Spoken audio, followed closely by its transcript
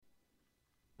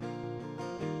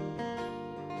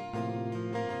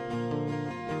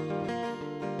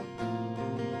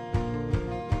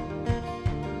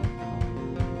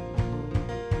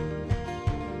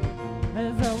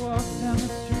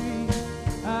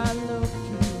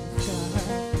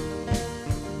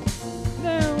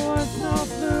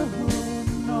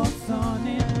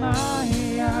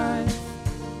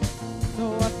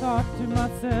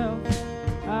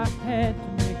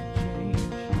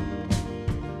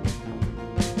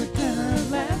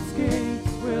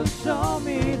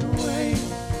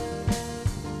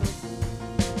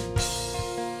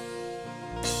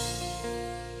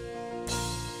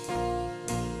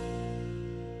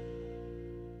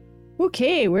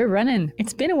Okay, we're running.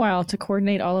 It's been a while to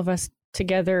coordinate all of us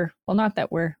together. Well, not that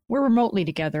we're remotely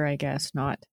together, I guess,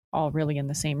 not all really in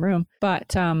the same room, but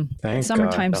Thank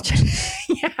summertime's God.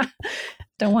 yeah,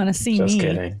 don't want to see Just me.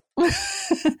 kidding.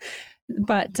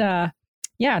 But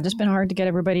yeah, just been hard to get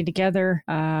everybody together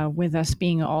with us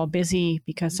being all busy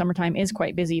because summertime is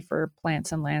quite busy for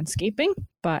plants and landscaping.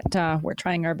 But we're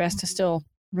trying our best to still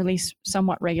release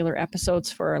somewhat regular episodes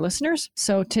for our listeners.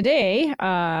 So today,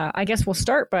 I guess we'll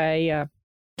start by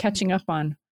catching up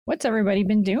on what's everybody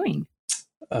been doing.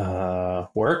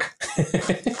 Work.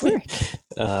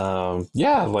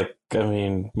 Yeah, like, I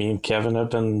mean, me and Kevin have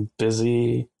been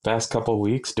busy past couple of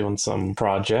weeks doing some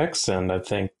projects, and I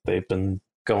think they've been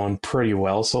going pretty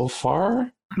well so far.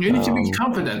 You need to be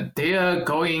confident. They are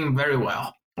going very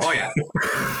well. Oh yeah.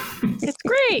 It's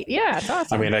great. Yeah, it's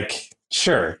awesome. I mean,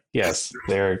 sure, yes,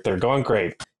 they're going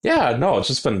great. Yeah, no, it's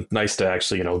just been nice to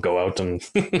actually, go out and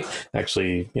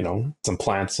actually, some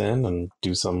plants in and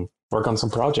do some work on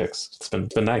some projects. It's been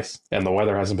nice, and the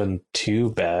weather hasn't been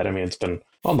too bad. I mean, it's been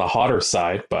on the hotter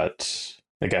side, but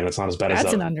again, it's not as bad as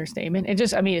that's an understatement.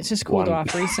 It's just cooled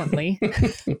off recently.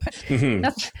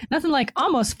 Nothing like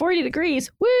almost 40 degrees.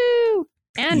 Woo!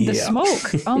 And the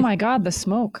smoke. Oh my God, the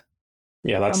smoke.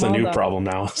 Yeah, that's the new problem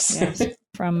now. Yes,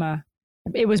 from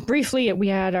it was briefly we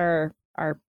had our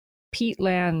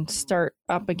peatland start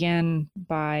up again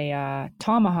by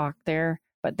Tomahawk there,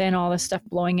 but then all this stuff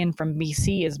blowing in from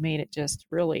BC has made it just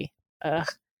really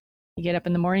you get up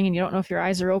in the morning and you don't know if your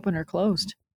eyes are open or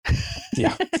closed.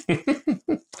 Yeah.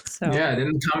 So yeah, I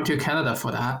didn't come to Canada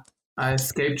for that. I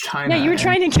escaped China. Yeah, you were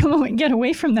trying to get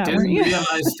away from that. Didn't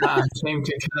realize that I came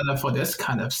to Canada for this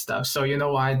kind of stuff. So you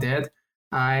know what I did?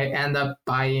 I end up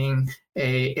buying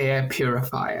a air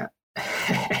purifier. Oh.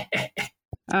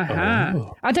 I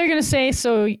thought you were gonna say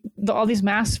all these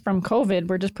masks from COVID,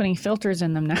 we're just putting filters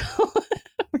in them now.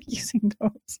 We're using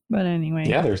those, but anyway.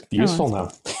 Yeah, they're useful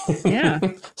now. Yeah,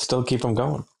 still keep them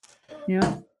going.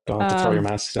 Yeah, don't have to throw your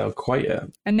masks out quite yet.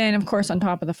 And then, of course, on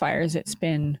top of the fires, it's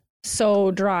been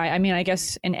so dry. I mean, I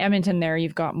guess in Edmonton there,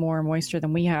 you've got more moisture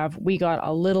than we have. We got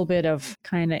a little bit of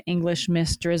kind of English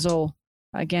mist drizzle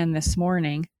again this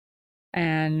morning,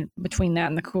 and between that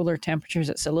and the cooler temperatures,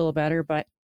 it's a little better. But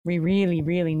we really,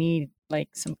 really need like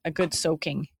a good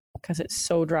soaking because it's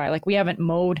so dry. Like we haven't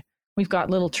mowed. We've got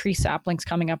little tree saplings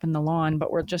coming up in the lawn,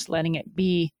 but we're just letting it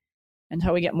be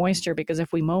until we get moisture, because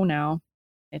if we mow now,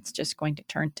 it's just going to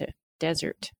turn to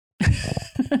desert.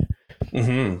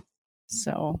 Mm-hmm.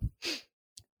 So,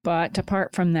 but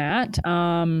apart from that,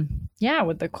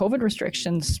 with the COVID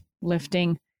restrictions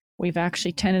lifting, we've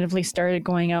actually tentatively started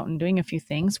going out and doing a few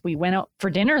things. We went out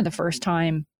for dinner the first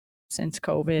time since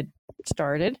COVID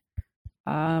started.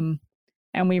 And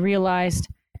we realized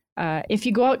if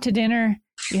you go out to dinner,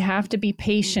 you have to be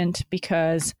patient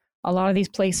because a lot of these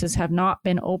places have not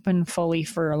been open fully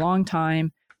for a long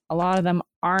time. A lot of them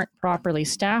aren't properly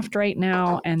staffed right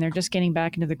now, and they're just getting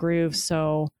back into the groove.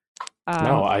 So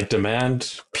no, I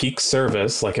demand peak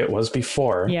service like it was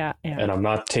before. Yeah. And I'm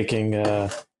not taking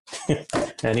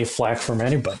any flack from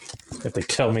anybody if they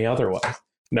tell me otherwise.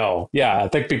 No, yeah, I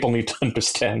think people need to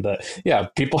understand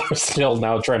that, people are still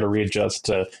now trying to readjust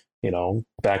to,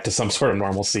 back to some sort of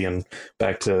normalcy and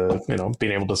back to,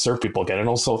 being able to serve people again. And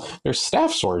also there's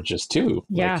staff shortages too.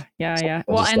 Yeah.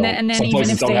 Well, and then some even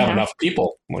places if don't they have enough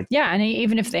people. And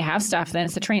even if they have staff, then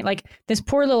it's the train. Like this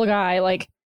poor little guy, like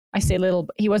I say little,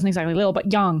 he wasn't exactly little,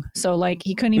 but young. So like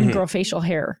he couldn't even grow facial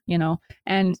hair,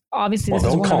 and obviously this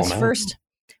is one of his first,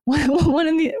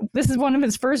 this is one of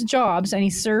his first jobs, and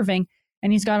he's serving.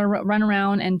 And he's got to run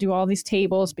around and do all these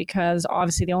tables because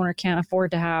obviously the owner can't afford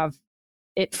to have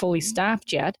it fully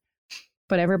staffed yet.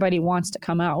 But everybody wants to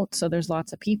come out, so there's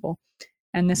lots of people.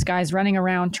 And this guy's running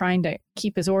around trying to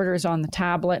keep his orders on the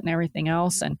tablet and everything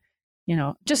else. And,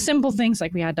 just simple things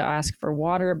like we had to ask for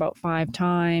water about 5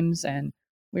 times. And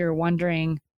we were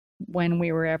wondering when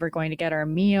we were ever going to get our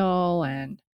meal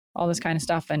and all this kind of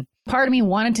stuff. And part of me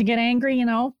wanted to get angry,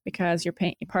 because you're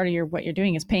paying, part of what you're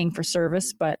doing is paying for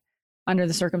service. But under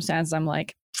the circumstances, I'm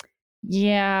like,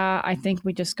 yeah, I think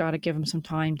we just got to give them some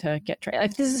time to get trained.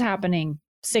 If this is happening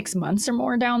 6 months or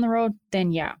more down the road,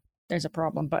 then yeah, there's a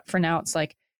problem. But for now, it's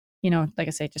like, like I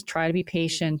say, just try to be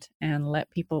patient and let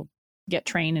people get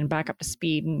trained and back up to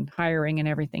speed and hiring and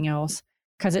everything else.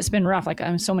 Because it's been rough. Like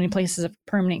so many places have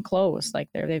permanent closed. Like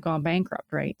they've gone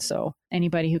bankrupt, right? So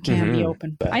anybody who can be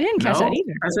open. I didn't catch that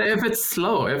either. I say if it's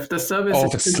slow, if the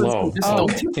service is slow, just don't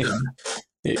tip them.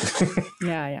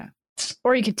 Yeah.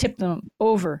 Or you could tip them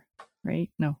over, right?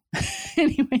 No.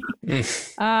 Anyway.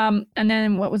 And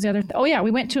then what was the other thing? Oh yeah,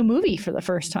 we went to a movie for the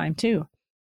first time too.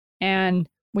 And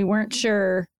we weren't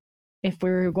sure if we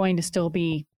were going to still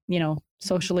be,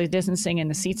 socially distancing in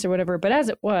the seats or whatever. But as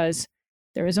it was,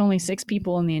 there was only 6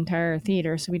 people in the entire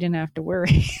theater, so we didn't have to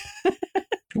worry.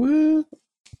 Woo.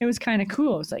 It was kind of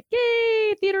cool. It was like,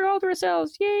 yay, theater all to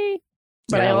ourselves, yay.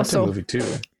 But I also went to the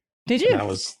movie too. Did you? That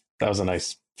was a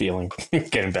nice feeling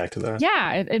getting back to that.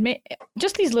 Yeah, it made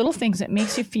just these little things. It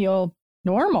makes you feel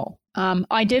normal.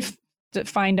 I did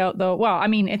find out though. Well, I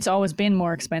mean, it's always been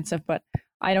more expensive, but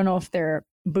I don't know if they're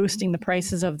boosting the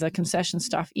prices of the concession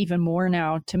stuff even more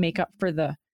now to make up for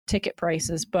the ticket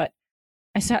prices. But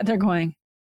I sat there going,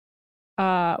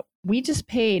 we just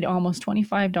paid almost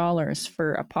 $25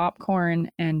 for a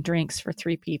popcorn and drinks for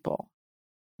 3 people.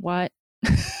 What?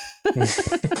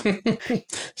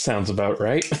 Sounds about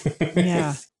right.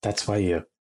 Yeah. That's why you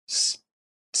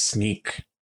sneak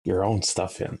your own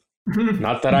stuff in.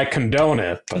 Not that I condone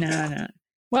it, but no.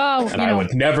 Well, I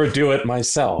would never do it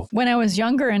myself. When I was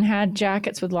younger and had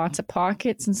jackets with lots of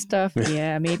pockets and stuff,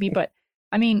 yeah, maybe. But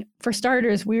I mean, for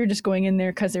starters, we were just going in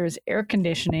there because there was air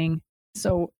conditioning,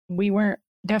 so we weren't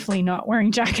definitely not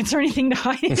wearing jackets or anything to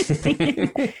hide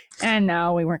anything. And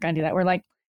no, we weren't going to do that. We're like,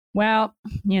 well,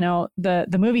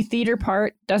 the movie theater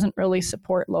part doesn't really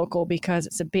support local because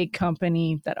it's a big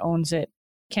company that owns it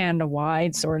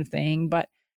Canada-wide sort of thing. But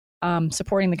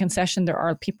supporting the concession, there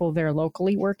are people there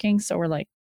locally working. So we're like,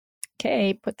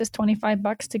 okay, put this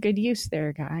 $25 to good use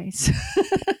there, guys.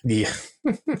 Yeah.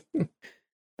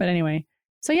 But anyway,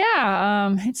 so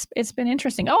yeah, it's been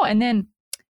interesting. Oh, and then,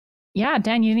 yeah,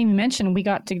 Dan, you didn't even mention we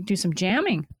got to do some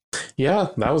jamming. Yeah,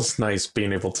 that was nice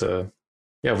being able to.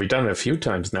 Yeah, we've done it a few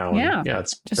times now. Yeah,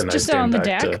 it's just been nice on the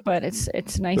deck, but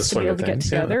it's nice to be able to get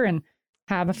together and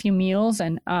have a few meals.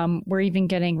 And we're even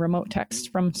getting remote texts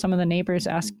from some of the neighbors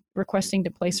requesting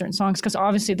to play certain songs because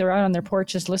obviously they're out on their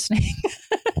porches listening.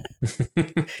 So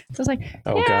it's like,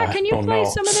 can you play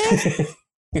some of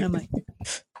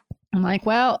this? I'm like,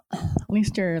 well, at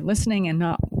least you're listening and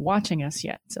not watching us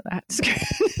yet, so that's good.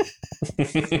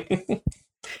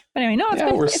 But anyway,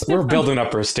 we're building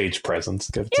up our stage presence.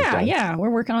 Yeah,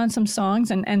 we're working on some songs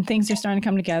and things are starting to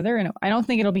come together. And I don't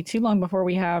think it'll be too long before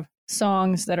we have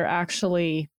songs that are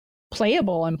actually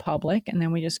playable in public. And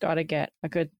then we just got to get a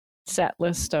good set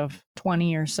list of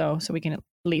 20 or so we can at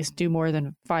least do more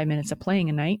than 5 minutes of playing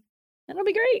a night. And it'll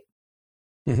be great.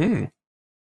 Mm-hmm.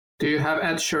 Do you have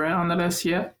Ed Sheeran on the list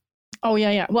yet? Oh,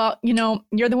 yeah. Well,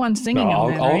 you're the one singing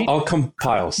on that, right? I'll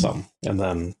compile some and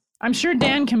then... I'm sure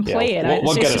Dan can play it.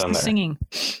 We'll get it on there. Singing.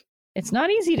 It's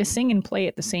not easy to sing and play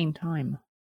at the same time.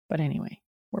 But anyway,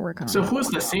 we're working on it. So who's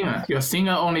the singer? Your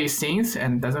singer only sings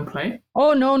and doesn't play?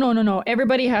 Oh, no.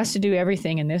 Everybody has to do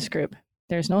everything in this group.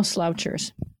 There's no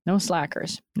slouchers, no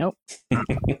slackers. Nope.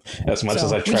 As much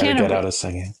as I try to get out of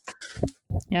singing.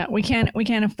 Yeah, we can't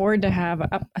afford to have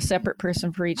a separate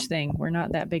person for each thing. We're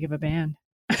not that big of a band.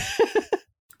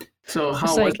 So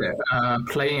how was it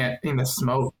playing it in the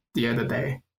smoke the other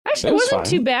day? Actually, it wasn't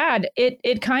too bad.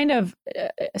 It kind of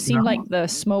seemed like the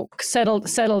smoke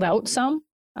settled out some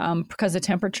because the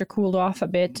temperature cooled off a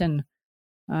bit, and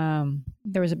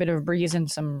there was a bit of a breeze and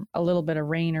a little bit of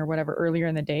rain or whatever earlier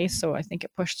in the day. So I think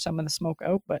it pushed some of the smoke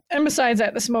out. And besides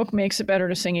that, the smoke makes it better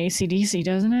to sing AC/DC,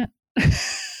 doesn't it?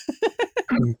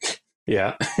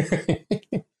 Yeah.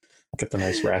 Get the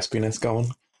nice raspiness going.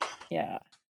 Yeah.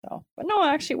 So, but no,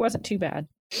 actually, it wasn't too bad.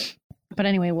 But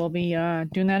anyway, we'll be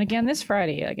doing that again this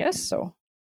Friday, I guess. So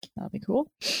that'll be cool.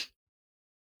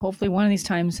 Hopefully one of these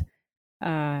times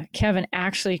Kevin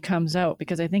actually comes out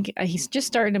because I think he's just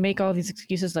starting to make all these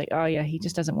excuses like, oh, yeah, he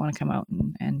just doesn't want to come out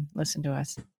and listen to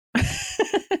us.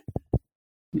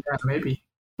 Yeah, maybe.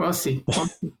 We'll see.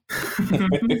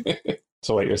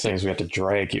 So what you're saying is we have to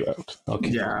drag you out. Okay.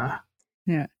 Yeah.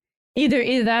 Yeah.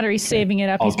 Either that or he's saving it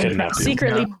up. He's been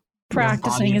secretly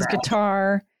practicing his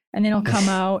guitar, and then he'll come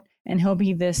out and he'll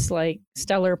be this like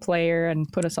stellar player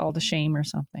and put us all to shame or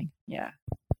something. Yeah.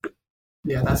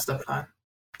 Yeah, that's the plan.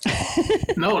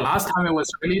 No, last time it was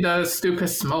really the stupid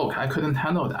smoke. I couldn't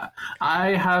handle that. I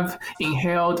have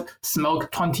inhaled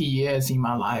smoke 20 years in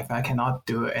my life. I cannot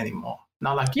do it anymore.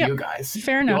 Not like you guys.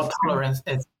 Fair enough. Your tolerance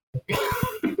is...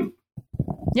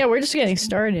 Yeah, we're just getting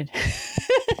started.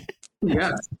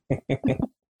 Yeah.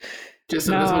 Just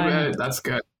a little bit. That's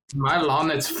good. My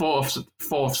lawn is full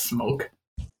of smoke.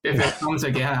 If it comes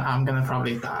again, I'm going to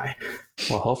probably die.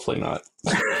 Well, hopefully not.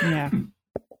 Yeah.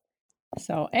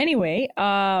 So anyway,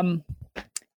 I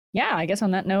guess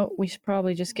on that note, we should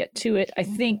probably just get to it. I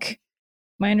think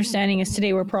my understanding is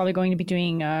today we're probably going to be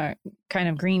doing kind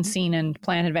of green scene and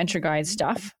Plant Adventure Guide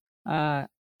stuff,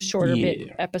 shorter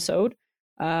bit episode,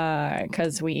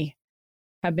 because we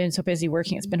have been so busy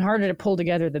working. It's been harder to pull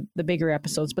together the bigger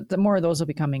episodes, but the more of those will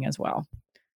be coming as well.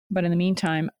 But in the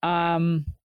meantime,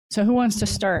 so who wants to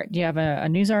start? Do you have a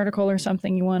news article or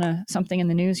something something in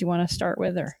the news you want to start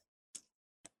with, or?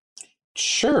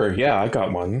 Sure. Yeah, I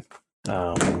got one.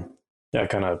 I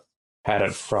kind of had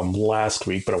it from last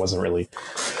week, but it wasn't really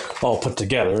all put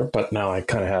together. But now I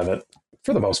kind of have it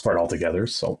for the most part all together.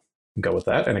 So go with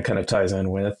that. And it kind of ties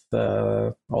in with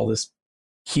all this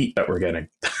heat that we're getting.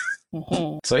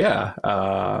 So yeah,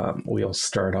 we'll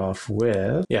start off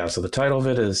with, so the title of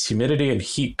it is Humidity and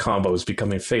Heat Combos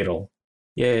Becoming Fatal.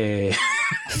 Yay.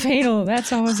 Fatal.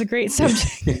 That's always a great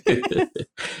subject.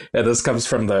 Yeah, this comes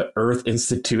from the Earth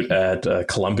Institute at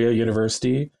Columbia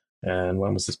University. And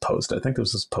when was this posted? I think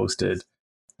this was posted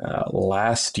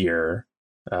last year,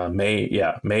 May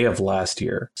of last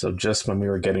year. So just when we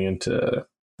were getting into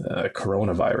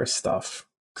coronavirus stuff,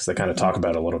 because they kind of talk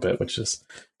about it a little bit, which is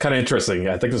kind of interesting.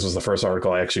 I think this was the first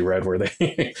article I actually read where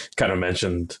they kind of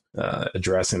mentioned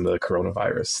addressing the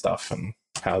coronavirus stuff and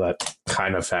how that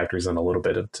kind of factors in a little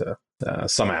bit into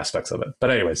some aspects of it.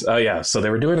 But anyways, so they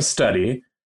were doing a study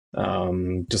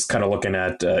just kind of looking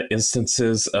at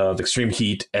instances of extreme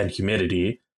heat and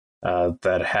humidity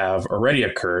that have already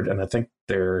occurred. And I think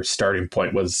their starting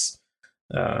point was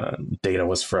data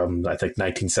was from, I think,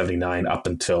 1979 up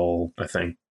until, I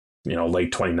think,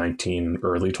 late 2019,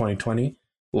 early 2020,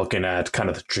 looking at kind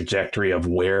of the trajectory of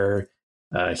where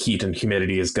heat and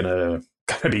humidity is going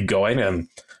to be going. And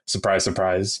surprise,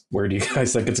 surprise, where do you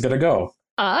guys think it's going to go?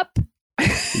 Up.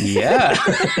 Yeah.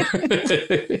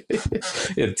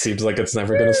 It seems like it's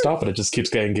never going to stop, and it just keeps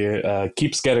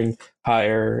getting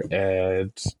higher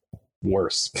and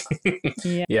worse.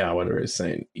 Yeah, what are we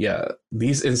saying? Yeah,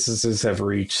 these instances have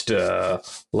reached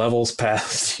levels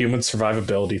past human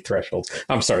survivability thresholds.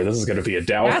 I'm sorry, this is going to be a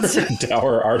dour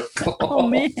article. Oh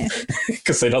man,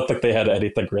 because they don't think they had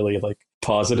anything really like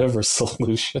positive or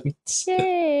solutions.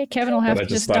 Yay, Kevin will have to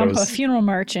just dump a funeral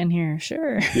march in here.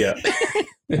 Sure. Yeah.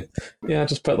 Yeah,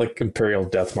 just put like Imperial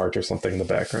Death March or something in the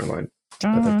background line.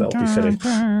 I think that'll be fitting.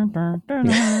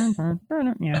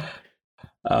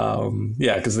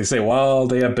 Yeah, because they say while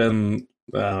they have been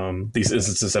these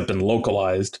instances have been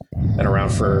localized and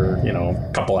around for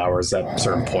a couple hours at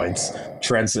certain points,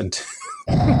 trends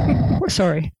we're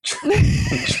sorry.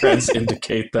 Trends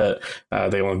indicate that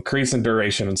they will increase in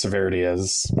duration and severity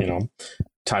as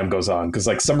time goes on. Because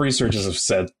like some researchers have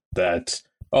said that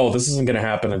this isn't going to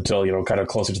happen until kind of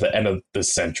closer to the end of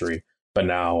this century. But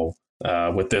now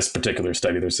with this particular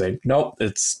study, they're saying nope,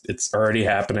 it's already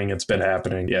happening. It's been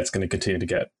happening. Yeah, it's going to continue to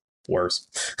get worse.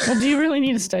 Well, do you really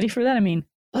need a study for that? I mean,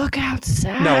 look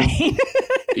outside. No.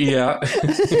 Yeah.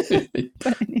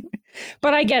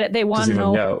 But I get it. They want to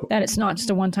know that it's not just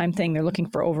a one-time thing. They're looking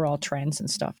for overall trends and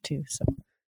stuff too. So,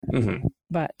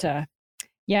 But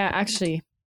actually,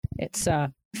 it's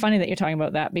funny that you're talking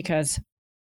about that because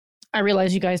I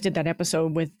realized you guys did that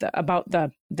episode about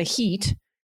the heat,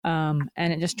 and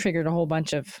it just triggered a whole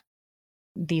bunch of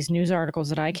these news articles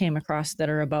that I came across that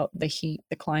are about the heat,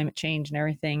 the climate change, and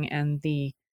everything, and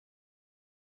the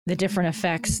different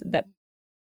effects that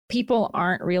people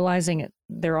aren't realizing it.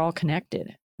 They're all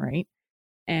connected, right?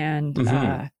 And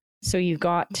so you've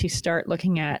got to start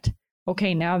looking at,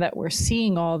 okay, now that we're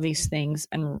seeing all these things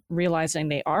and realizing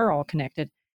they are all connected,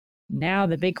 now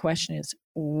the big question is,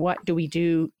 what do we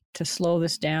do to slow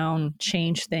this down,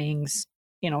 change things,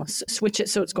 switch it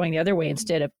so it's going the other way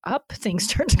instead of up, things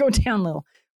start to go down a little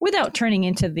without turning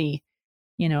into the,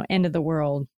 end of the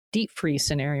world deep freeze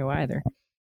scenario either.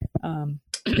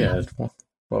 Yeah.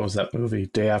 What was that movie?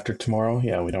 Day After Tomorrow?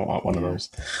 Yeah, we don't want one of those.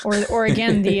 Or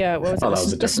again, the what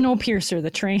was it? The Snowpiercer, the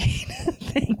train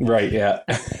thing. Right, yeah.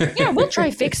 Yeah, we'll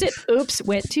try fix it. Oops,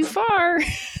 went too far.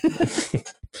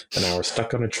 And now we're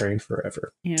stuck on a train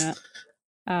forever. Yeah.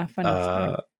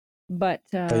 Funny. But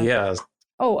yeah.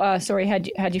 Oh, sorry.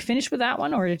 Had you finished with that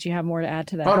one, or did you have more to add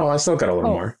to that? Oh no, I still got a little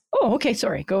more. Oh, okay.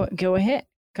 Sorry. Go ahead,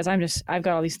 because I've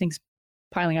got all these things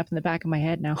piling up in the back of my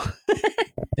head now.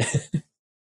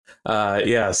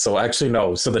 So actually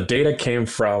no. So the data came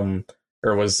from,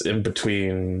 or was in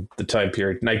between the time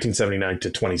period 1979 to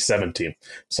 2017.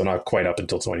 So not quite up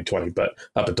until 2020, but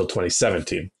up until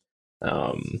 2017.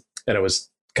 And it was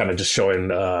kind of just showing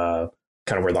kind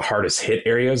of where the hardest hit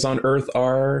areas on Earth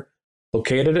are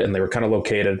located. And they were kind of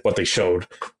located, what they showed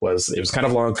was it was kind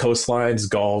of along coastlines,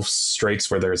 gulfs, straits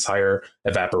where there's higher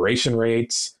evaporation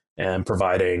rates and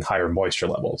providing higher moisture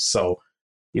levels. So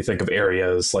you think of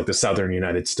areas like the southern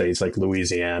United States, like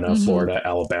Louisiana, Florida,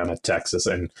 Alabama, Texas,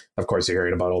 and of course you're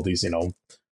hearing about all these,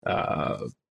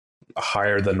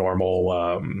 higher than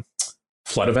normal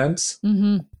flood events,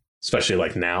 especially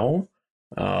like now.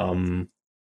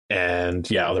 And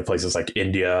yeah, other places like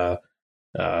India,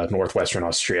 northwestern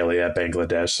Australia,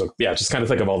 Bangladesh. So yeah, just kind of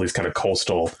think of all these kind of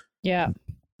coastal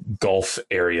Gulf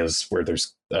areas where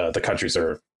there's the countries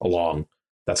are along.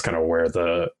 That's kind of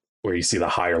where you see the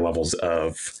higher levels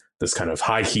of this kind of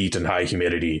high heat and high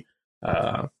humidity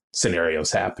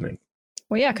scenarios happening.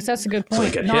 Well, yeah, because that's a good point. So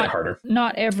they get hit harder.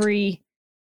 Not every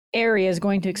area is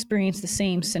going to experience the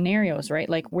same scenarios, right?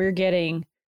 Like we're getting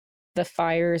the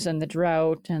fires and the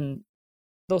drought and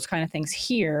those kind of things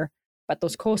here, but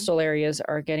those coastal areas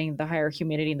are getting the higher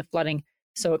humidity and the flooding.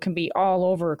 So it can be all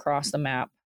over across the map,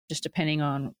 just depending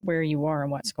on where you are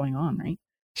and what's going on, right?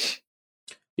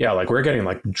 Yeah, like we're getting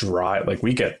like dry, like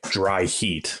we get dry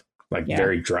heat, like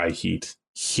very dry heat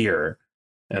here.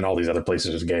 And all these other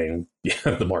places are getting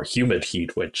the more humid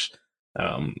heat, which,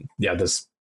 this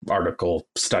article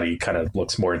study kind of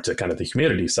looks more into kind of the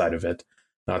humidity side of it,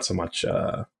 not so much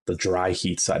the dry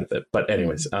heat side of it. But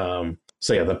anyways, the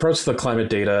approach to the climate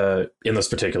data in this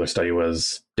particular study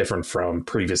was different from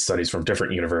previous studies from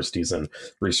different universities and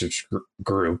research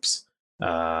groups.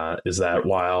 Is that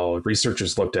while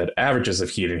researchers looked at averages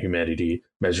of heat and humidity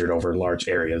measured over large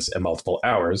areas and multiple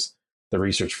hours, the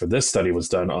research for this study was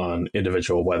done on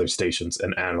individual weather stations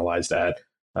and analyzed at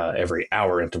every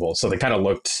hour interval. So they kind of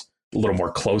looked a little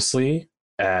more closely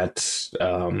at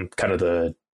kind of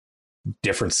the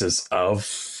differences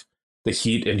of the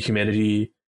heat and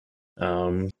humidity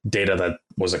data that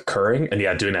was occurring, and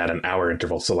doing that at an hour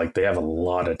interval. So like they have a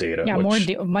lot of data. Yeah,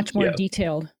 much more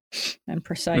detailed and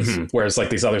precise. Mm-hmm. Whereas like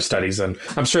these other studies, and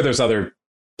I'm sure there's other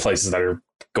places that are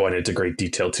going into great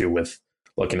detail too with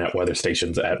looking at weather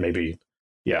stations at maybe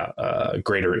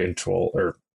greater interval,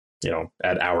 or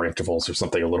at hour intervals or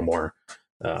something a little more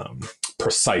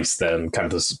precise than kind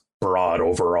of this broad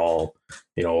overall,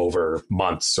 over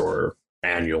months or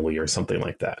annually or something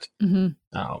like that.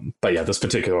 Mm-hmm. But this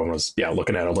particular one was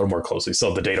looking at it a little more closely,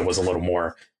 so the data was a little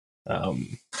more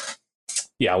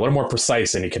a little more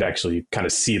precise, and you could actually kind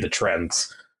of see the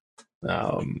trends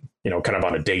kind of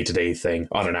on a day-to-day thing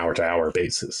on an hour-to-hour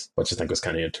basis, which I think was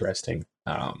kind of interesting.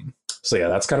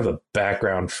 That's kind of the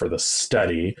background for the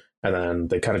study. And then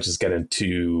they kind of just get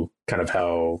into kind of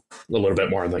how a little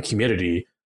bit more on the humidity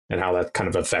and how that kind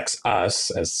of affects us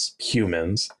as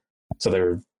humans. So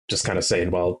they're just kind of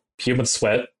saying, well, humans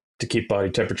sweat to keep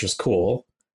body temperatures cool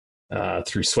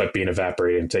through sweat being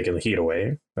evaporated and taking the heat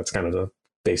away. That's kind of the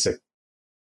basic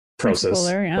process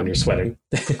when you're sweating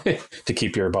to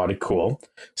keep your body cool.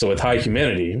 So with high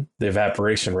humidity, the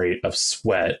evaporation rate of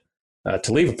sweat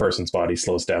to leave a person's body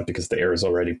slows down because the air is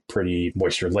already pretty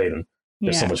moisture laden.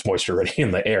 There's so much moisture already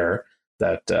in the air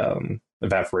that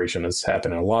evaporation is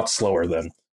happening a lot slower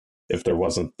than if there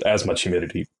wasn't as much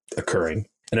humidity occurring.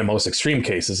 And in most extreme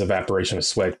cases, evaporation of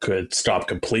sweat could stop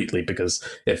completely because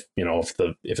if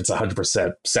it's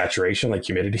 100% saturation, like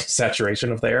humidity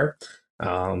saturation of the air,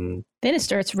 then it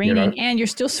starts raining and you're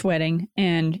still sweating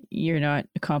and you're not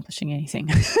accomplishing anything.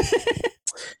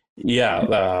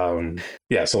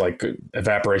 So like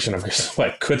evaporation of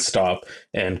sweat could stop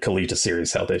and could lead to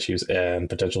serious health issues and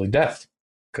potentially death.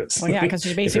 Because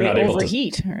you're basically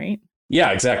overheat, right?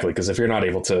 Yeah, exactly. Because if you're not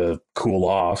able to cool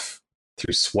off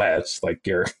through sweat, like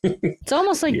you're... It's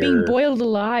almost like being boiled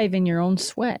alive in your own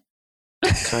sweat.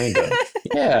 Kind of.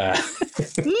 Yeah.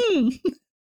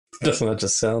 Doesn't that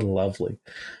just sound lovely?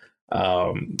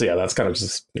 That's kind of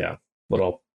just,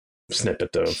 little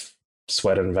snippet of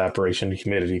sweat and evaporation,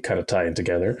 humidity kind of tying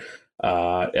together.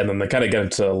 And then they kind of get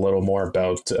into a little more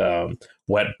about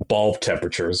wet bulb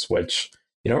temperatures, which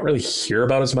you don't really hear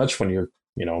about as much when you're,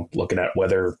 looking at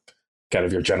weather, kind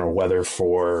of your general weather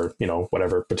for,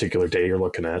 whatever particular day you're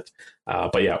looking at.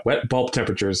 Wet bulb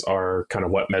temperatures are kind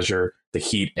of what measure the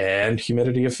heat and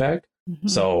humidity effect. Mm-hmm.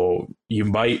 So you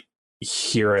might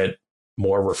hear it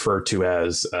more referred to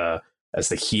as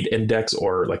the heat index,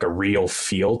 or like a real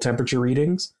field temperature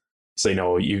readings.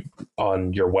 So, you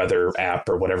on your weather app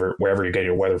or whatever, wherever you're getting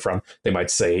your weather from, they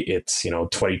might say it's,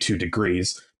 22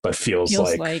 degrees, but feels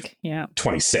like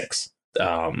 26.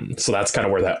 So that's kind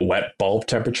of where that wet bulb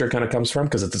temperature kind of comes from,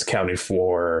 because it's accounting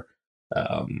for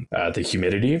the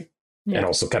humidity and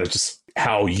also kind of just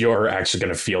how you're actually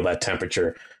going to feel that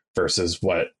temperature versus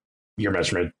what your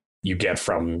measurement you get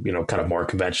from, kind of more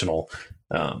conventional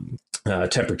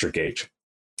temperature gauge,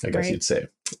 I guess you'd say.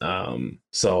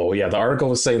 The article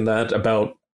was saying that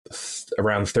about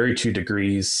around 32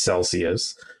 degrees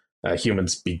Celsius,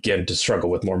 humans begin to struggle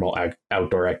with normal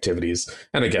outdoor activities.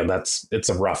 And again, it's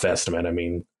a rough estimate. I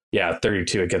mean,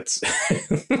 32, it gets,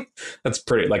 that's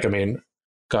pretty,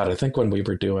 I think when we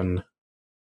were doing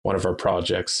one of our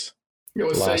projects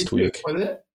last week, was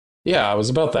it? Yeah, it was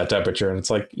about that temperature. And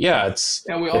it's like, it's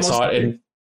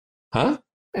hot.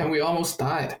 And we almost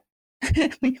died.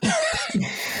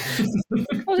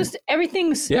 Well, just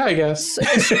everything's I guess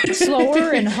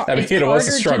slower and I mean, it's it was a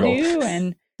harder struggle. to do,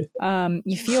 and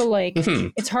you feel like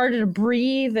it's harder to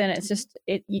breathe, and it's just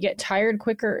you get tired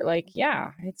quicker. Like,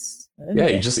 it's you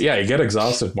get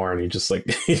exhausted more, and you just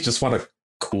you just want to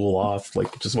cool off,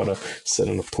 like you just want to sit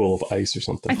in a pool of ice or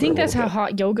something. I think that's how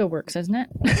hot yoga works, isn't it?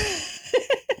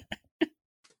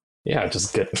 Yeah,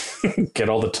 just get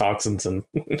all the toxins and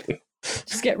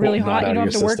just get really hot. You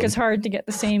don't have to work as hard to get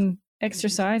the same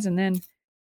exercise, and then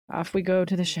off we go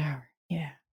to the shower.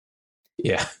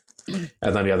 Yeah.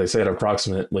 And then, they say at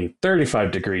approximately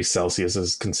 35 degrees Celsius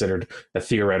is considered a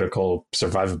theoretical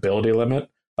survivability limit.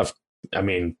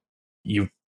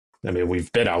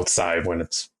 We've been outside when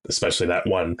it's especially that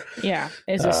one. Yeah,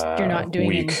 it's just you're not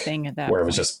doing anything at that where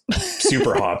point. It was just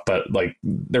super hot. But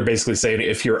they're basically saying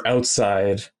if you're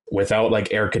outside without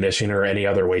air conditioning or any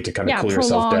other way to kind of cool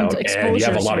yourself down, and you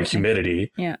have a lot of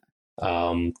humidity, kind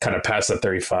of past that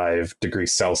 35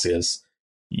 degrees Celsius,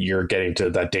 you're getting to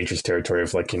that dangerous territory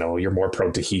of you're more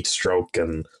prone to heat stroke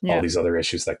and all these other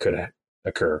issues that could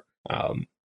occur. And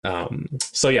then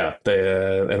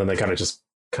they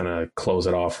kind of close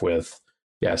it off with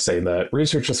saying that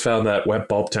research has found that wet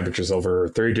bulb temperatures over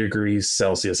 30 degrees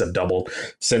Celsius have doubled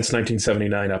since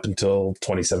 1979 up until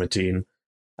 2017.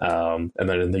 And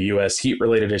then in the US,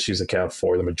 heat-related issues account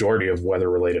for the majority of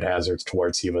weather-related hazards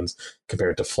towards humans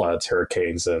compared to floods,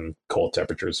 hurricanes, and cold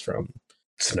temperatures from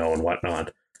snow and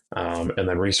whatnot. And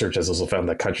then research has also found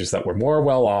that countries that were more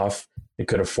well off and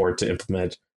could afford to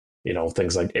implement,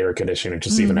 things like air conditioning and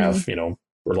just even have,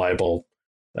 reliable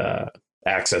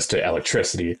access to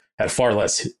electricity had far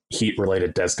less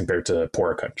heat-related deaths compared to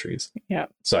poorer countries. Yeah.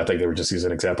 So I think they were just using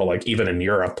an example, even in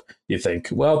Europe, you think,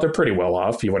 well, they're pretty well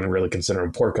off. You wouldn't really consider them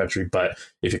a poor country. But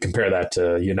if you compare that to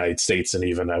the United States and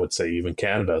even, I would say, even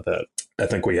Canada, that I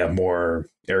think we have more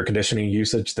air conditioning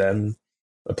usage than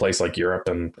a place like Europe.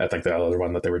 And I think the other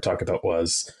one that they were talking about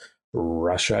was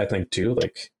Russia, I think, too.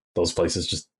 Those places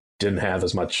just didn't have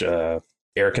as much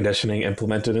air conditioning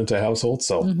implemented into households.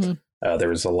 So there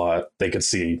was a lot, they could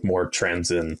see more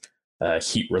trends in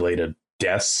heat-related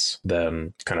deaths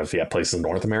than kind of, places in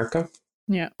North America.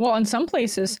 Yeah. Well, in some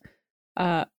places,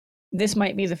 this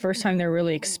might be the first time they're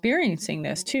really experiencing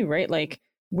this too, right?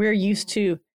 We're used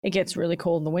to, it gets really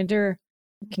cold in the winter,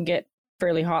 it can get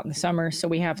fairly hot in the summer. So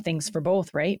we have things for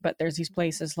both, right? But there's these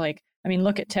places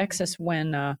look at Texas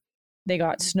when they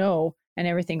got snow and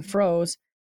everything froze.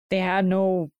 They had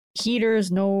no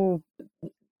heaters,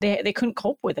 they couldn't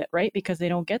cope with it, right? Because they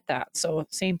don't get that. So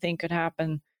same thing could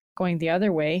happen going the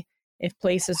other way. If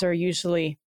places are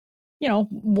usually,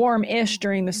 warm-ish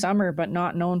during the summer, but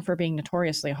not known for being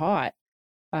notoriously hot,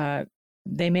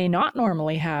 they may not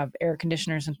normally have air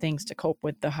conditioners and things to cope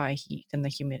with the high heat and the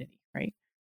humidity, right?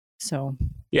 So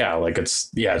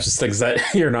it's just things that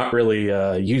you're not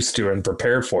really used to and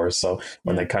prepared for. So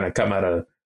when they kind of come out of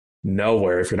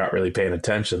nowhere, if you're not really paying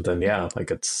attention, then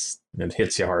it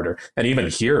hits you harder. And even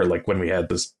here, when we had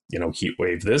this heat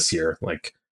wave this year,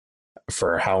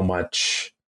 for how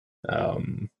much there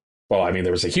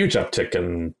was a huge uptick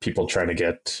in people trying to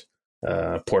get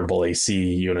portable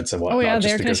AC units and whatnot. Oh yeah, the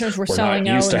air conditioners were selling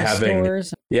out in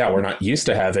stores. Yeah, we're not used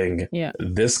to having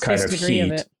this kind of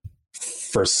heat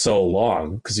for so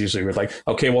long, because usually we're like,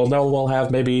 okay, well, no, we'll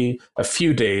have maybe a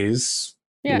few days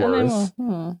worth, and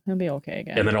then it'll be okay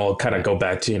again. And then it'll kind of go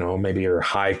back to, maybe your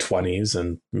high 20s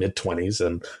and mid 20s.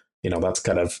 And, that's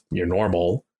kind of your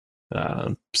normal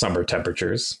summer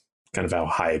temperatures, kind of how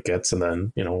high it gets. And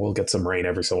then, we'll get some rain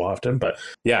every so often. But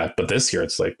this year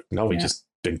it's we just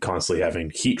been constantly having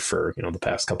heat for, the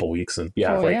past couple of weeks. And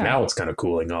now it's kind of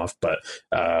cooling off. But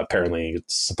apparently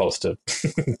it's supposed to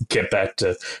get back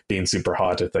to being super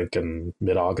hot, I think, in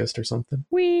mid-August or something.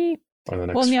 And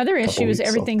the other issue is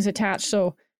everything's attached.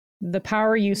 So the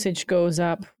power usage goes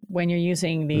up when you're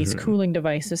using these cooling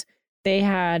devices. They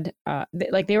had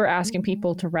they were asking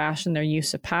people to ration their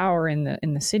use of power in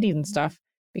the cities and stuff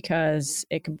because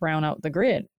it could brown out the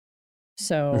grid.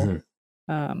 So,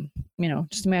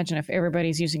 just imagine if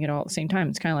everybody's using it all at the same time.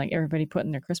 It's kind of like everybody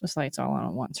putting their Christmas lights all on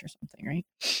at once or something, right?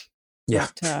 Yeah.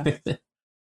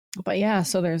 But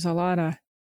so there's a lot of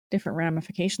different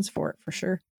ramifications for it, for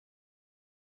sure.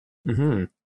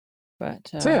 But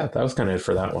that was kind of it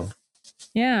for that one.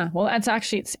 Yeah, well,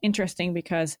 it's interesting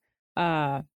because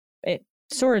it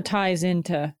sort of ties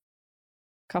into a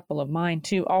couple of mine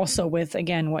too. Also, with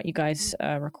again what you guys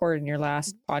recorded in your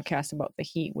last podcast about the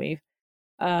heat wave.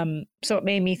 So it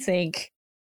made me think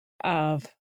of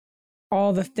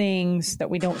all the things that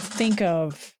we don't think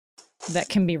of that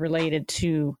can be related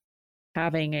to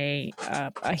having a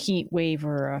heat wave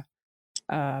or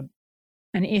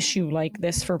an issue like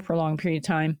this for a prolonged period of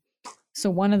time. So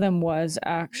one of them was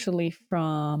actually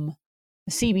from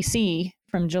the CBC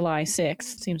from July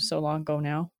 6th. Seems so long ago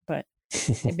now, but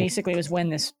it basically was when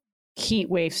this heat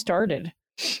wave started.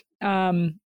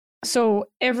 So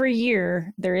every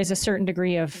year there is a certain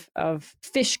degree of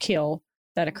fish kill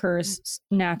that occurs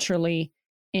naturally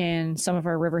in some of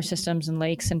our river systems and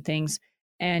lakes and things.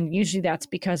 And usually that's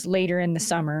because later in the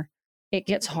summer, it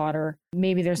gets hotter.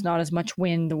 Maybe there's not as much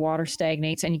wind, the water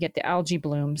stagnates, and you get the algae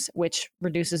blooms, which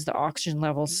reduces the oxygen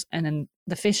levels. And then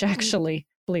the fish actually,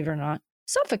 believe it or not,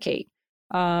 suffocate.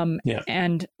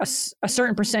 And a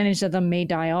certain percentage of them may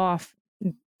die off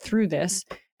through this,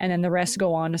 and then the rest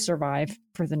go on to survive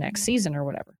for the next season or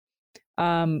whatever.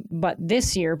 But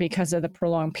this year, because of the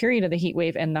prolonged period of the heat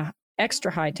wave and the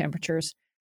extra high temperatures,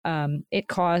 it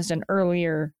caused an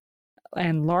earlier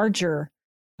and larger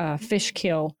fish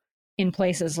kill in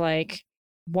places like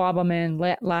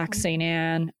Wabamun, Lac St.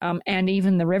 Anne, and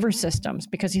even the river systems.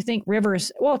 Because you think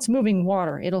rivers, well, it's moving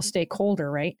water, it'll stay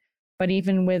colder, right? But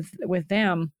even with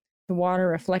them, the water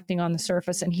reflecting on the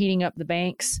surface and heating up the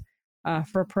banks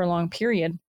for a prolonged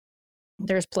period,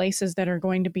 there's places that are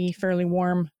going to be fairly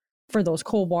warm for those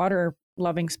cold water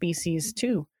loving species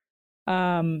too.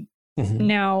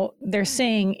 Now, they're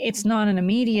saying it's not an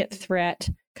immediate threat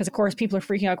because, of course, people are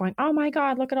freaking out going, oh my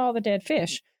God, look at all the dead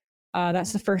fish.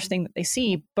 That's the first thing that they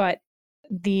see. But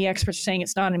the experts are saying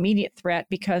it's not an immediate threat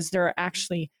because there are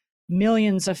actually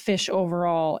millions of fish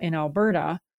overall in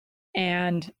Alberta.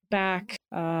 And back,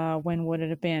 when would it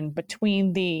have been?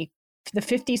 Between the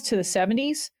 50s to the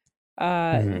 70s,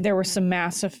 there were some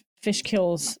massive fish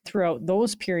kills throughout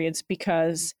those periods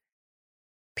because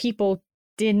people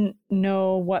didn't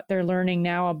know what they're learning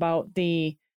now about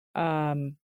the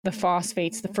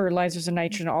phosphates, the fertilizers, and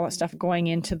nitrogen, all that stuff going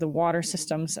into the water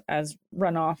systems as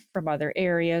runoff from other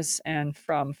areas and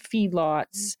from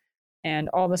feedlots and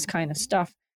all this kind of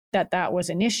stuff, that was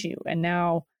an issue. And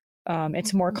now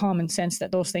it's more common sense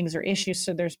that those things are issues.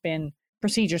 So there's been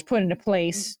procedures put into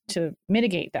place to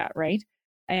mitigate that, right?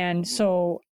 And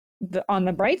so on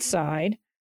the bright side,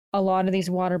 a lot of these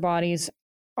water bodies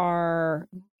are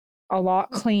a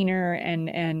lot cleaner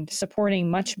and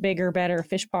supporting much bigger, better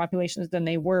fish populations than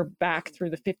they were back through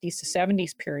the 50s to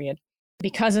 70s period.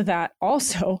 Because of that,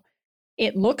 also,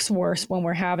 it looks worse when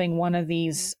we're having one of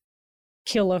these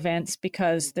kill events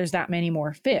because there's that many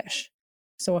more fish.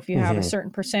 So if you have a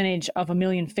certain percentage of 1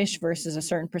 million fish versus a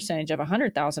certain percentage of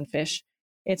 100,000 fish,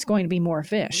 it's going to be more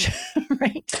fish,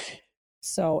 right?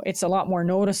 So it's a lot more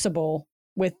noticeable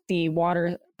with the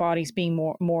water bodies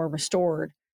being more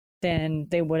restored than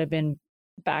they would have been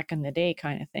back in the day,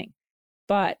 kind of thing.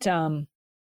 But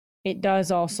it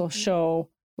does also show,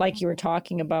 like you were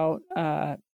talking about,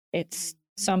 it's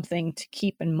something to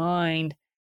keep in mind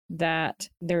that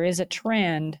there is a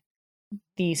trend.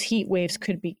 These heat waves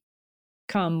could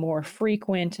become more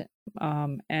frequent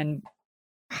and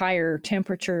higher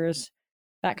temperatures,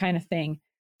 that kind of thing.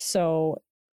 So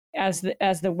as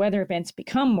the weather events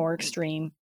become more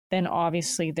extreme, then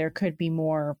obviously there could be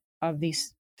more of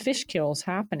these fish kills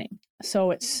happening.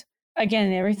 So it's,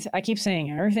 again, I keep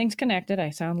saying everything's connected.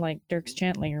 I sound like Dierks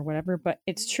Gently or whatever, but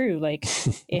it's true. Like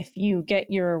if you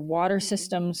get your water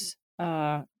systems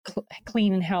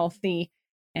clean and healthy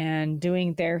and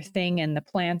doing their thing, and the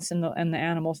plants and the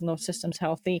animals in those systems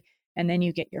healthy, and then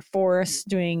you get your forests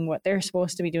doing what they're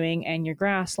supposed to be doing, and your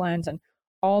grasslands and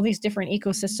all these different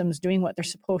ecosystems doing what they're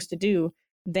supposed to do,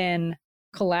 then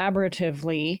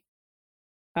collaboratively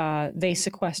they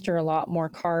sequester a lot more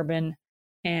carbon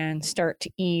and start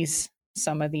to ease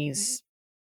some of these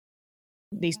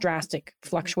drastic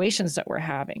fluctuations that we're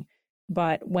having.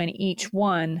 But when each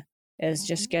one is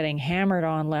just getting hammered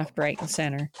on left, right, and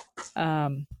center,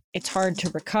 it's hard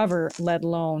to recover, let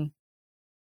alone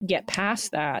get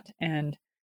past that and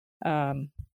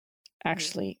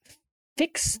actually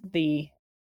fix the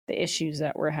issues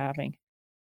that we're having.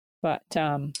 But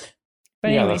yeah,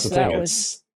 anyway, that's the so thing.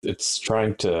 It's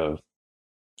trying to.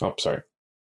 Oh, sorry.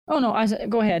 Oh no,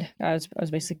 go ahead. I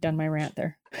was basically done my rant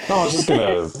there. No, I was just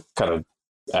gonna kind of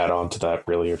add on to that,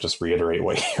 really, or just reiterate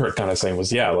what you were kind of saying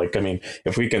was, yeah, like, I mean,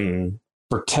 if we can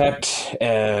protect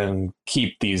and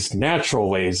keep these natural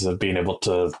ways of being able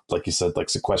to, like you said, like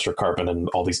sequester carbon and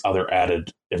all these other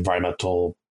added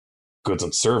environmental goods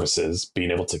and services,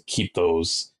 being able to keep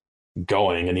those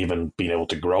going and even being able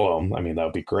to grow them, I mean, that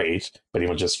would be great. But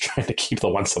even just trying to keep the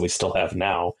ones that we still have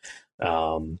now,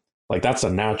 like that's a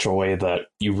natural way that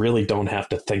you really don't have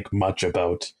to think much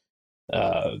about,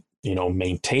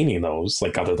 maintaining those,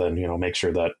 like other than, make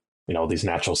sure that, these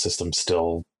natural systems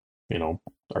still,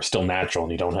 are still natural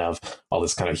and you don't have all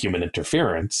this kind of human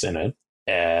interference in it.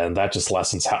 And that just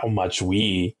lessens how much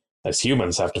we as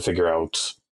humans have to figure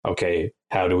out, okay,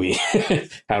 how do we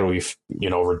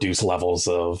reduce levels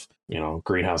of,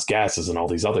 greenhouse gases and all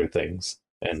these other things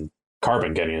and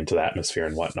carbon getting into the atmosphere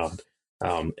and whatnot.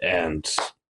 Having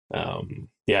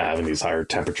these higher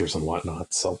temperatures and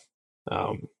whatnot. So,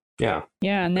 yeah.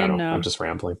 And then I'm just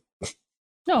rambling.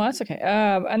 No, that's okay.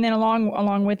 And then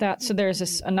along with that, so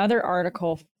there's another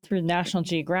article through National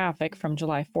Geographic from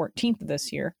July 14th of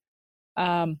this year.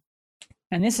 And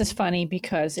this is funny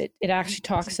because it actually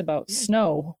talks about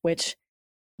snow, which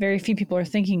very few people are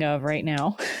thinking of right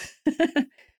now.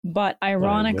 But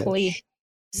ironically,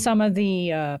 some of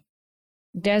the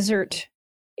desert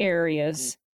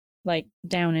areas, like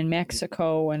down in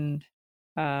Mexico and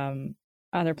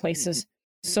other places.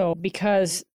 So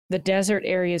because the desert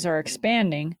areas are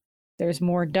expanding, there's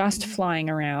more dust flying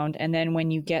around. And then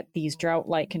when you get these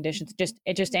drought-like conditions,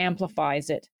 it just amplifies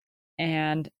it.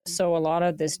 And so a lot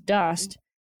of this dust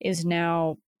is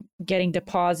now getting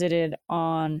deposited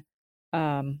on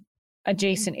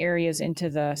adjacent areas into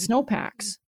the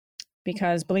snowpacks.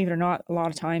 Because believe it or not, a lot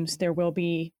of times there will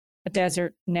be a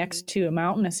desert next to a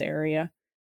mountainous area.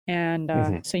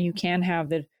 And so you can have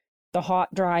the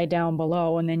hot, dry down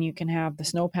below, and then you can have the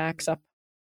snowpacks up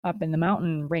in the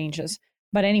mountain ranges.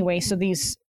 But anyway, so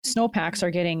these snowpacks are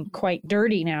getting quite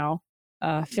dirty now,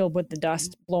 filled with the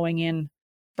dust blowing in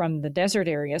from the desert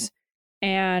areas.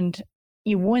 And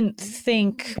you wouldn't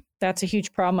think that's a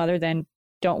huge problem other than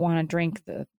don't want to drink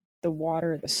the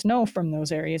water, the snow from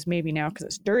those areas, maybe now because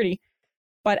it's dirty.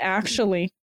 But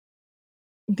actually,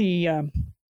 the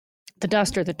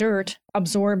dust or the dirt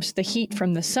absorbs the heat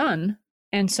from the sun.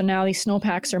 And so now these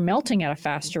snowpacks are melting at a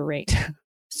faster rate.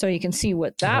 So you can see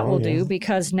what that will do,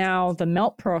 because now the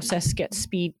melt process gets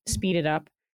speeded up.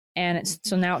 And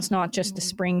now it's not just the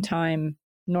springtime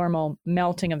normal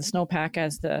melting of the snowpack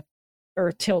as the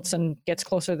earth tilts and gets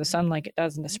closer to the sun like it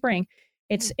does in the spring.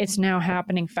 It's now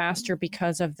happening faster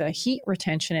because of the heat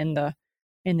retention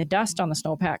in the dust on the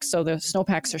snowpacks. So the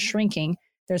snowpacks are shrinking.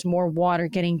 There's more water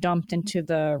getting dumped into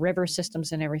the river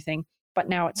systems and everything. But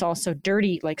now it's also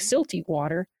dirty, like silty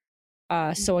water.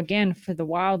 So again, for the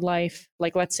wildlife,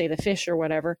 like let's say the fish or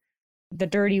whatever, the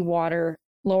dirty water,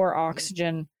 lower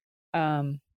oxygen,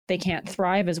 they can't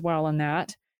thrive as well in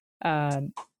that.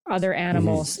 Other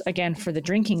animals, again, for the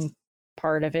drinking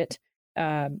part of it,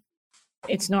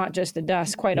 it's not just the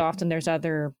dust. Quite often there's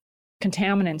other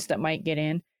contaminants that might get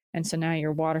in. And so now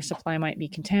your water supply might be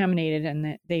contaminated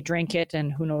and they drink it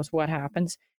and who knows what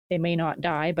happens. They may not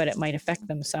die, but it might affect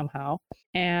them somehow.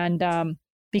 And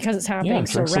because it's happening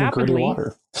so rapidly.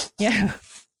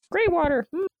 Gray water.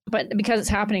 But because it's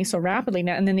happening so rapidly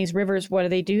now, and then these rivers, what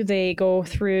do? They go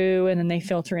through and then they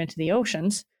filter into the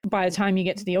oceans. By the time you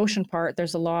get to the ocean part,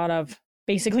 there's a lot of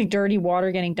basically dirty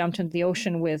water getting dumped into the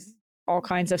ocean with all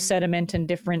kinds of sediment and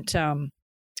different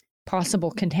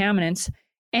possible contaminants,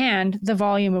 and the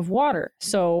volume of water.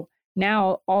 So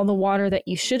now all the water that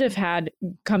you should have had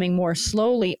coming more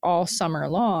slowly all summer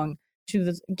long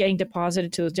getting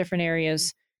deposited to those different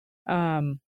areas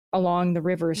along the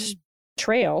river's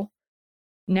trail.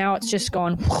 Now it's just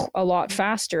gone a lot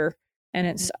faster and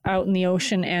it's out in the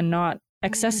ocean and not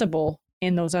accessible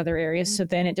in those other areas. So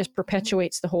then it just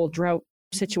perpetuates the whole drought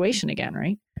situation again,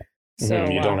 right? So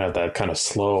you don't have that kind of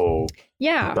slow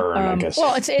burn, I guess.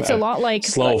 Well, it's a lot like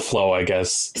slow flow, I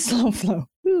guess. Slow flow.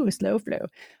 Ooh, slow flow.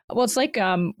 Well, it's like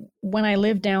when I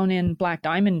lived down in Black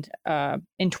Diamond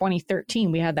in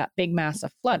 2013, we had that big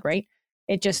massive flood, right?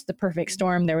 It just the perfect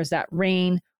storm. There was that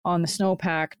rain on the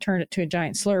snowpack, turned it to a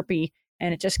giant Slurpee,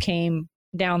 and it just came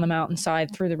down the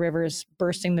mountainside through the rivers,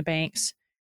 bursting the banks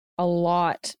a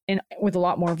lot and with a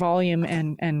lot more volume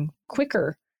and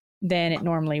quicker than it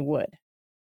normally would.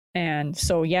 And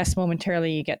so, yes,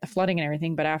 momentarily you get the flooding and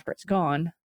everything, but after it's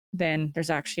gone, then there's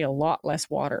actually a lot less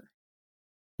water.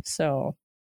 So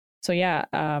yeah,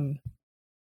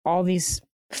 all these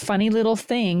funny little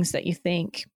things that you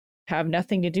think have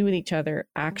nothing to do with each other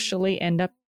actually end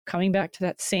up coming back to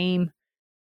that same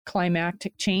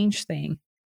climactic change thing.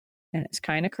 And it's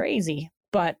kind of crazy.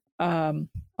 But on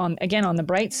the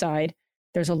bright side,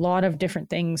 there's a lot of different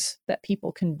things that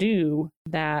people can do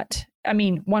that, I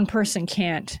mean, one person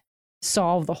can't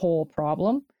solve the whole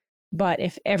problem, but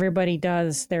if everybody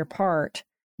does their part,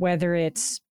 whether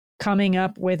it's coming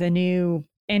up with a new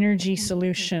energy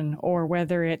solution or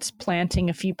whether it's planting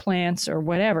a few plants or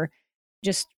whatever,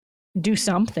 just do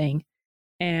something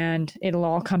and it'll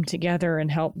all come together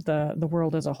and help the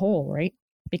world as a whole, right?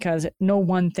 Because no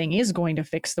one thing is going to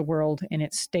fix the world in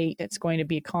its state. It's going to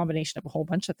be a combination of a whole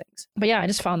bunch of things. But yeah, I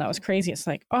just found that was crazy. It's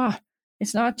like,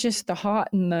 it's not just the hot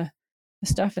and the the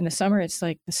stuff in the summer, it's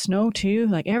like the snow too.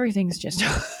 Like everything's just.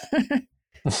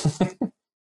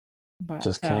 But,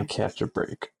 just can't catch a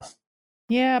break.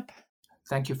 Yep.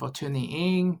 Thank you for tuning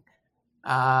in.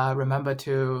 Remember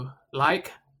to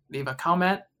like, leave a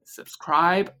comment,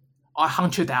 subscribe, or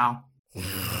hunt you down.